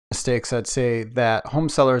mistakes I'd say that home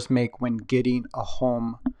sellers make when getting a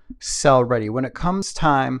home sell ready. When it comes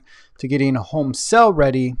time to getting a home sell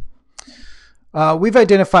ready, we've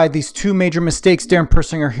identified these two major mistakes. Darren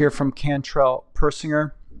Persinger here from Cantrell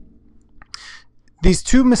Persinger. These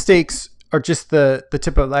two mistakes are just the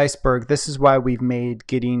tip of the iceberg. This is why we've made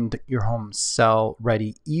getting your home sell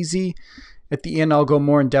ready easy. At the end, I'll go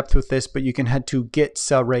more in depth with this, but you can head to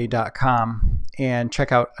getsellready.com and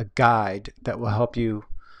check out a guide that will help you,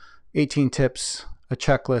 18 tips, a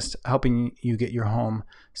checklist helping you get your home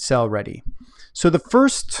sell ready. So the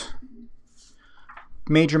first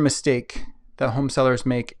major mistake that home sellers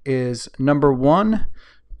make is number one,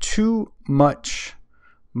 too much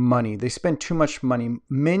money. They spend too much money.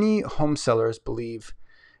 Many home sellers believe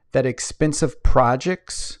that expensive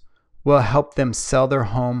projects will help them sell their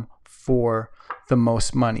home for the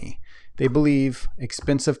most money. They believe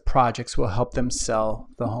expensive projects will help them sell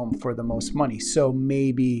the home for the most money. So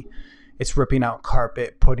maybe it's ripping out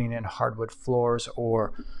carpet, putting in hardwood floors,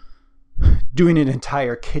 or doing an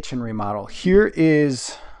entire kitchen remodel. Here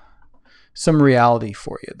is some reality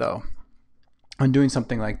for you, though, on doing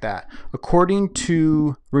something like that. According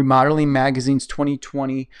to Remodeling Magazine's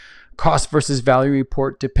 2020 cost versus value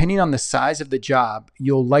report, depending on the size of the job,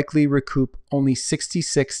 you'll likely recoup only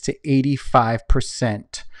 66 to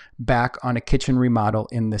 85% back on a kitchen remodel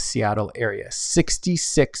in the Seattle area.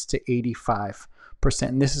 66 to 85%.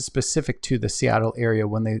 And this is specific to the Seattle area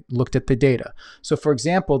when they looked at the data. So for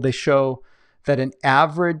example, they show that an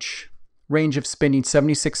average range of spending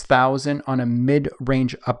 $76,000 on a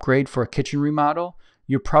mid-range upgrade for a kitchen remodel,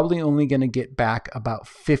 you're probably only going to get back about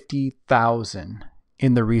 $50,000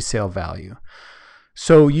 in the resale value.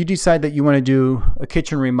 So you decide that you want to do a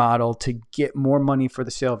kitchen remodel to get more money for the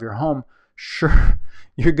sale of your home. Sure,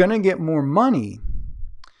 you're going to get more money,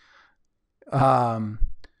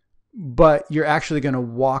 but you're actually going to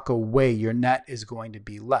walk away. Your net is going to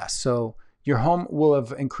be less. So your home will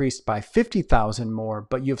have increased by $50,000 more,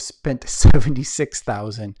 but you've spent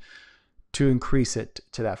 $76,000 to increase it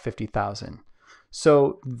to that $50,000.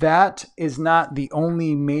 So that is not the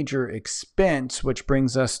only major expense, which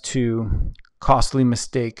brings us to costly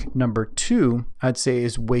mistake number two, I'd say,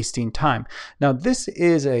 is wasting time. Now, this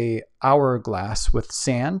is a hourglass with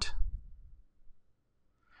sand.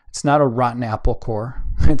 It's not a rotten apple core.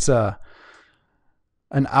 It's an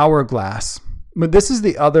hourglass. But this is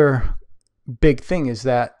the other big thing, is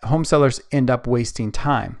that home sellers end up wasting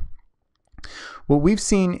time. What we've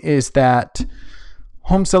seen is that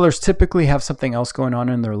home sellers typically have something else going on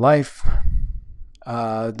in their life.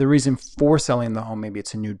 The reason for selling the home, maybe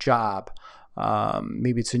it's a new job,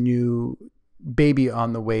 maybe it's a new baby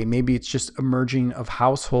on the way, maybe it's just a merging of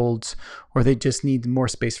households, or they just need more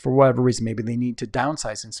space for whatever reason. Maybe they need to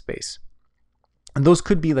downsize in space. And those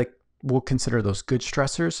could be like, we'll consider those good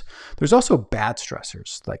stressors. There's also bad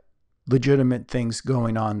stressors, like legitimate things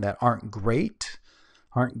going on that aren't great,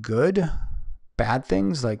 aren't good. Bad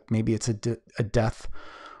things, like maybe it's a death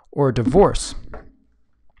or a divorce.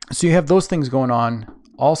 So you have those things going on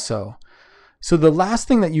also. So the last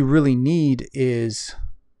thing that you really need is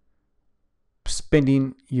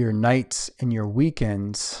spending your nights and your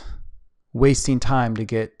weekends wasting time to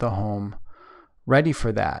get the home ready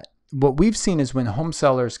for that. What we've seen is when home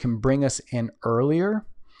sellers can bring us in earlier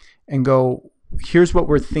and go, here's what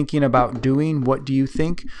we're thinking about doing. What do you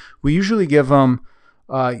think? We usually give them,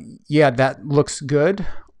 yeah, that looks good.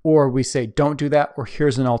 Or we say, don't do that, or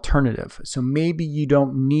here's an alternative. So maybe you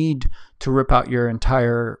don't need to rip out your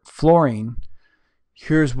entire flooring.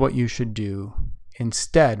 Here's what you should do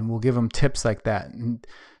instead. And we'll give them tips like that. And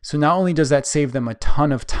so not only does that save them a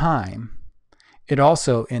ton of time, it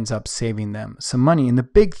also ends up saving them some money. And the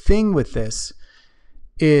big thing with this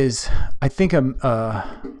is, I think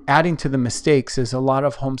adding to the mistakes is a lot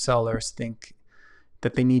of home sellers think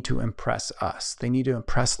that they need to impress us. They need to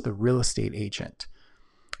impress the real estate agent.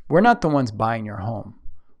 We're not the ones buying your home.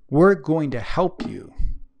 We're going to help you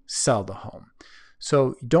sell the home.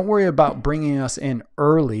 So don't worry about bringing us in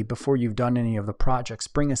early before you've done any of the projects.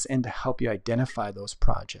 Bring us in to help you identify those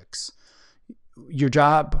projects. Your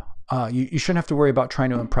job, you shouldn't have to worry about trying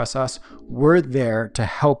to impress us. We're there to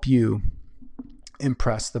help you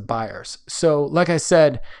impress the buyers. So like I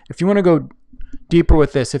said, if you want to go deeper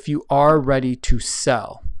with this, if you are ready to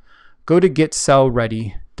sell, go to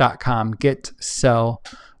getsellready.com,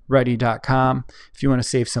 getsellready.com. If you want to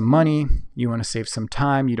save some money, you want to save some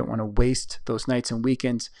time, you don't want to waste those nights and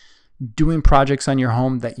weekends doing projects on your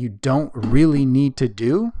home that you don't really need to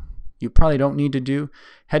do, you probably don't need to do,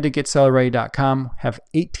 head to getsellready.com. Have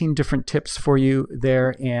 18 different tips for you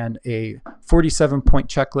there and a 47-point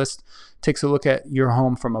checklist. Takes a look at your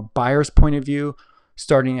home from a buyer's point of view,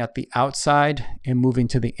 starting at the outside and moving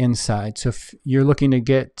to the inside. So if you're looking to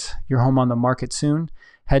get your home on the market soon,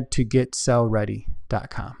 head to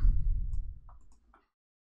getsellready.com.